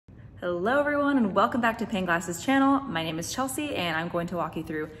Hello everyone and welcome back to Payne Glasses channel. My name is Chelsea and I'm going to walk you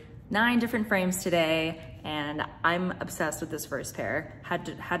through 9 different frames today, and I'm obsessed with this first pair. Had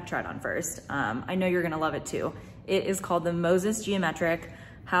to try it on first. I know you're gonna love it too. It is called the Moses Geometric.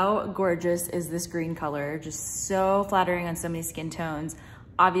 How gorgeous is this green color? Just so flattering on so many skin tones.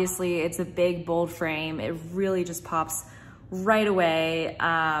 Obviously it's a big bold frame. It really just pops right away.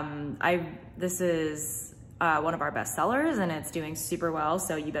 This is one of our best sellers and it's doing super well,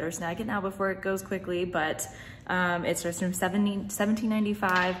 so you better snag it now before it goes quickly. But it starts from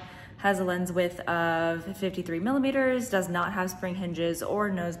 $17.95, has a lens width of 53 millimeters, does not have spring hinges or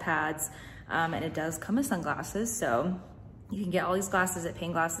nose pads, and it does come with sunglasses. So you can get all these glasses at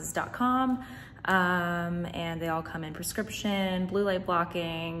payneglasses.com, and they all come in prescription, blue light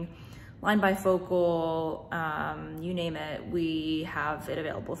blocking, line bifocal, you name it, we have it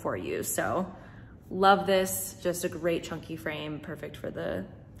available for you. So love this, just a great chunky frame, perfect for the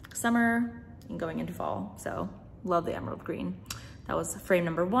summer and going into fall. So love the emerald green. That was frame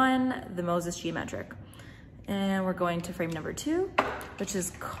number 1, the Moses Geometric. And we're going to frame number 2, which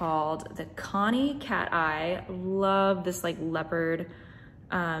is called the Connie Cat Eye. Love this like leopard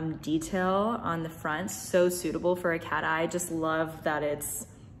detail on the front, so suitable for a cat eye. Just love that it's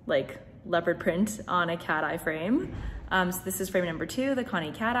like leopard print on a cat eye frame. So this is frame number 2, the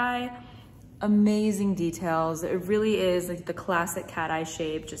Connie Cat Eye. Amazing details. It really is like the classic cat eye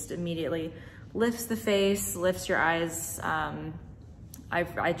shape, just immediately lifts the face, lifts your eyes.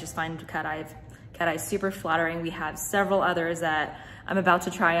 I just find cat eye super flattering. We have several others that I'm about to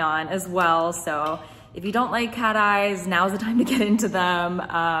try on as well. So if you don't like cat eyes, now's the time to get into them.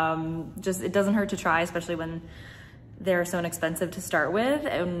 It doesn't hurt to try, especially when they're so inexpensive to start with.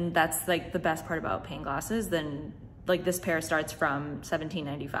 And that's like the best part about Payne Glasses. Then like this pair starts from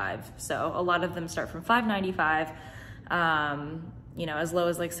 $17.95. So a lot of them start from $5.95, you know, as low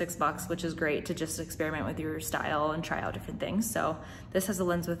as like $6, which is great to just experiment with your style and try out different things. So this has a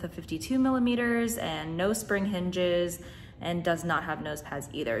lens width of 52 millimeters and no spring hinges and does not have nose pads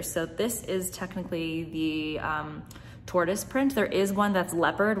either. So this is technically the tortoise print. There is one that's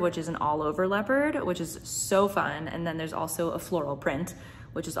leopard, which is an all over leopard, which is so fun. And then there's also a floral print,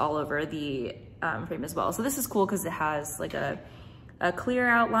 which is all over the frame as well. So this is cool because it has like a clear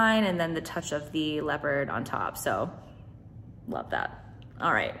outline and then the touch of the leopard on top. So love that.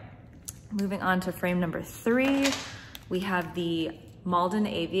 All right, moving on to frame number 3, we have the Malden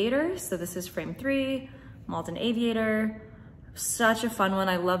Aviator. So this is frame 3, Malden Aviator. Such a fun one.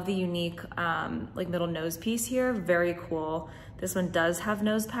 I love the unique like middle nose piece here, very cool. This one does have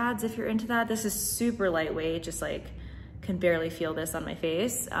nose pads if you're into that. This is super lightweight, just like can barely feel this on my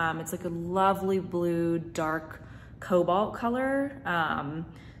face. It's like a lovely blue, dark cobalt color.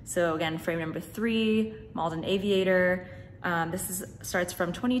 So again, frame number 3, Malden Aviator. This starts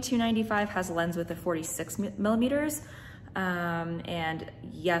from $22.95, has a lens width of 46 millimeters. And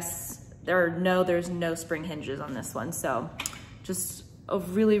yes, there's no spring hinges on this one. So just a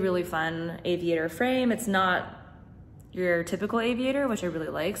really, really fun aviator frame. It's not your typical aviator, which I really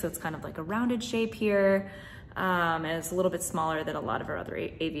like. So it's kind of like a rounded shape here. And it's a little bit smaller than a lot of our other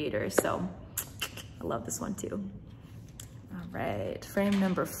aviators. So I love this one too. All right, frame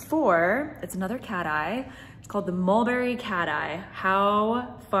number 4, it's another cat eye. It's called the Mulberry Cat Eye.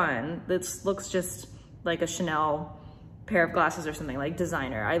 How fun. This looks just like a Chanel pair of glasses or something, like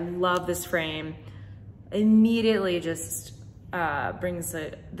designer. I love this frame. Immediately just brings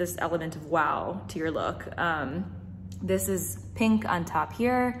this element of wow to your look. This is pink on top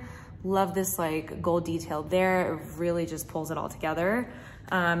here. Love this like gold detail there. It really just pulls it all together.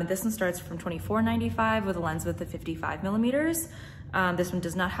 This one starts from $24.95 with a lens width of 55 millimeters. This one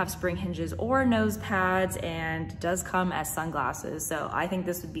does not have spring hinges or nose pads and does come as sunglasses. So I think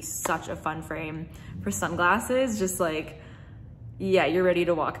this would be such a fun frame for sunglasses. Just like, yeah, you're ready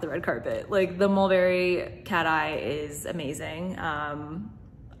to walk the red carpet. Like the Mulberry Cat Eye is amazing. I'm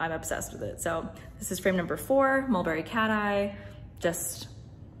obsessed with it. So this is frame number 4, Mulberry Cat Eye. Just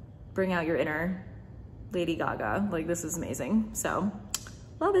bring out your inner Lady Gaga. Like this is amazing. So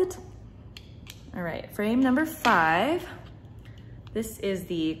love it. All right, frame number 5. This is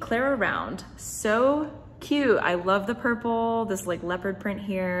the Clara Round. So cute. I love the purple, this like leopard print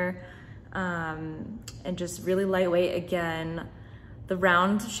here, and just really lightweight again. The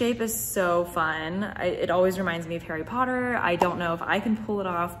round shape is so fun. It always reminds me of Harry Potter. I don't know if I can pull it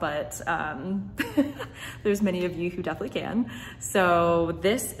off, but there's many of you who definitely can. So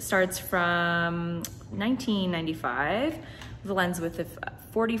this starts from $19.95 with a lens width of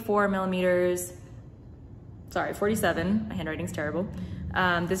 44 millimeters. Sorry, 47, my handwriting's terrible.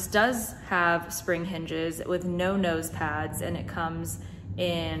 This does have spring hinges with no nose pads, and it comes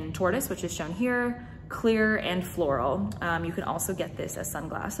in tortoise, which is shown here, clear, and floral. You can also get this as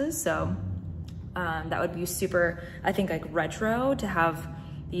sunglasses. So that would be super, I think, like retro to have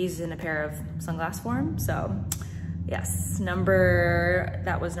these in a pair of sunglass form. So yes,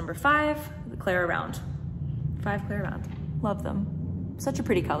 that was number 5, the Clara Round. 5 Clara Round, love them. Such a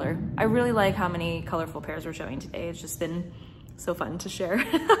pretty color. I really like how many colorful pairs we're showing today. It's just been so fun to share.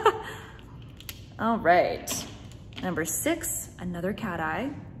 All right, number 6, another cat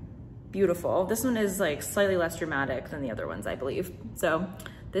eye. Beautiful. This one is like slightly less dramatic than the other ones, I believe. So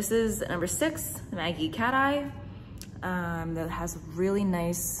this is number 6, Maggie Cat Eye. That has really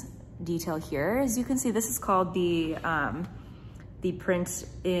nice detail here. As you can see, this is called the print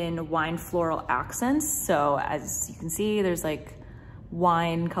in wine floral accents. So as you can see, there's like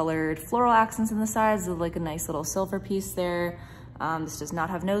wine colored floral accents in the sides with like a nice little silver piece there. This does not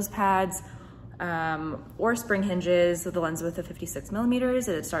have nose pads or spring hinges with a lens width of 56 millimeters,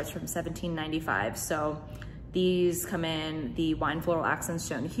 and it starts from $17.95. So these come in the wine floral accents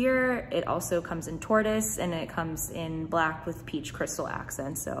shown here. It also comes in tortoise, and it comes in black with peach crystal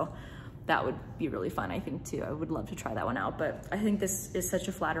accents. So that would be really fun, I think, too. I would love to try that one out, but I think this is such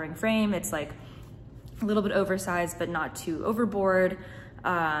a flattering frame. It's like a little bit oversized, but not too overboard.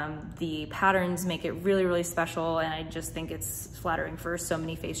 The patterns make it really, really special, and I just think it's flattering for so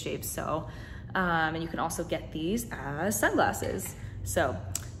many face shapes. So, and you can also get these as sunglasses. So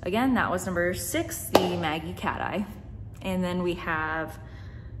again, that was number 6, the Maggie Cat Eye. And then we have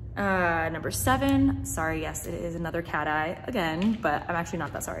number 7. Sorry, yes, it is another cat eye again, but I'm actually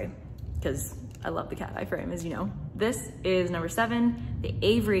not that sorry because I love the cat eye frame, as you know. This is number 7, the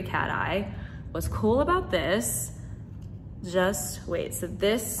Avery Cat Eye. What's cool about this, just wait, so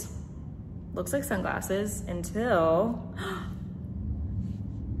this looks like sunglasses until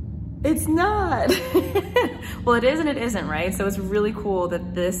it's not. Well, it is and it isn't, right? So it's really cool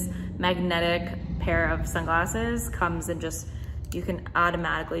that this magnetic pair of sunglasses comes and just, you can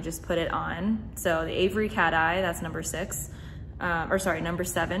automatically just put it on. So the Avery Cat Eye, that's number 6, or sorry, number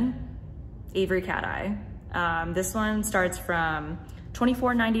 7, Avery Cat Eye. This one starts from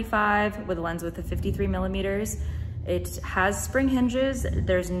 $24.95 with a lens width of 53 millimeters. It has spring hinges,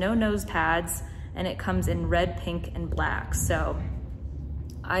 there's no nose pads, and it comes in red, pink, and black. So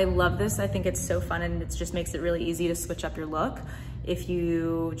I love this. I think it's so fun, and it just makes it really easy to switch up your look. If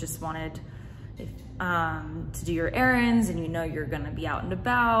you just wanted to do your errands and you know you're gonna be out and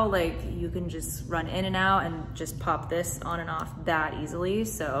about, like you can just run in and out and just pop this on and off that easily.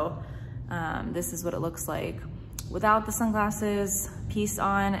 So this is what it looks like without the sunglasses piece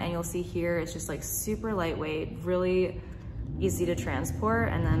on, and you'll see here it's just like super lightweight, really easy to transport,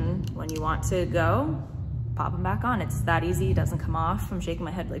 and then when you want to go, pop them back on. It's that easy, it doesn't come off. I'm shaking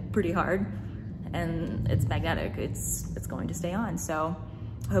my head like pretty hard, and it's magnetic, it's going to stay on. So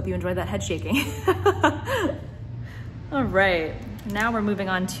I hope you enjoyed that head shaking. All right, now we're moving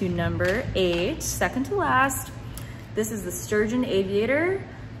on to number 8, second to last. This is the Sturgeon Aviator.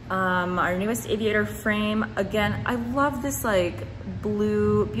 Our newest aviator frame. Again, I love this like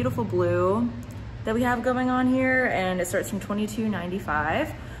blue, beautiful blue that we have going on here, and it starts from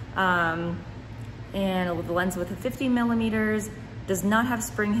 $22.95. And with a lens width of 50 millimeters, does not have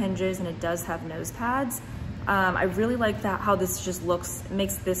spring hinges, and it does have nose pads. I really like that, how this just looks,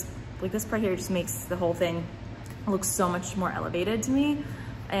 makes this, like this part here just makes the whole thing look so much more elevated to me.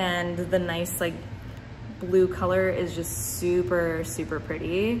 And the nice like blue color is just super, super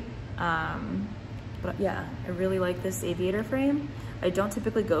pretty. But yeah, I really like this aviator frame. I don't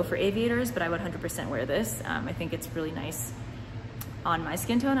typically go for aviators, but I would 100% wear this. I think it's really nice on my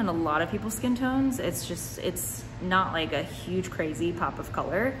skin tone and a lot of people's skin tones. It's just, it's not like a huge crazy pop of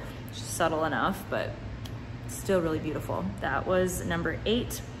color. It's just subtle enough, but still really beautiful. That was number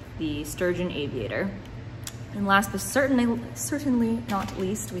 8, the Sturgeon Aviator. And last but certainly not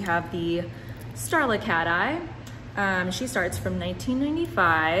least, we have the Starla Cat Eye. She starts from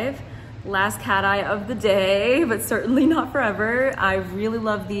 $19.95. Last cat eye of the day, but certainly not forever. I really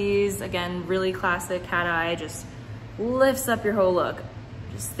love these. Again, really classic cat eye, just lifts up your whole look.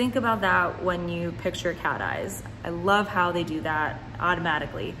 Just think about that when you picture cat eyes. I love how they do that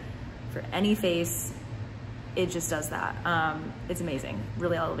automatically. For any face, it just does that. It's amazing,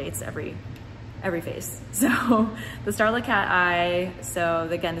 really elevates every face. So the Starla Cat Eye, so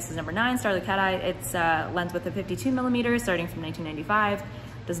again, this is number 9, Starla Cat Eye. It's lens width of 52 millimeters, starting from $19.95.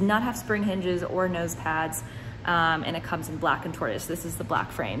 Does not have spring hinges or nose pads, and it comes in black and tortoise. This is the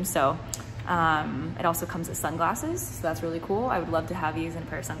black frame. So it also comes with sunglasses, so that's really cool. I would love to have these in a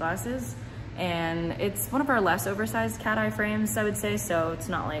pair of sunglasses. And it's one of our less oversized cat eye frames, I would say, so it's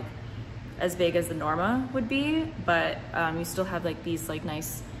not like as big as the Norma would be, but you still have like these like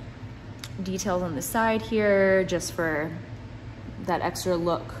nice details on the side here, just for that extra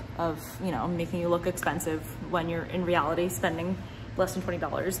look of, you know, making you look expensive when you're in reality spending less than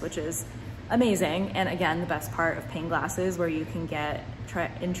 $20, which is amazing. And again, the best part of Payne Glasses, where you can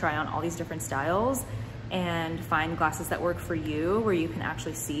try on all these different styles and find glasses that work for you, where you can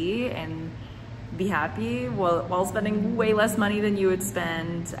actually see and be happy while spending way less money than you would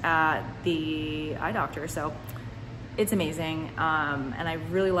spend at the eye doctor. So it's amazing, and I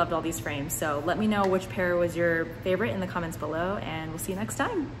really loved all these frames. So let me know which pair was your favorite in the comments below, and we'll see you next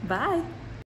time. Bye.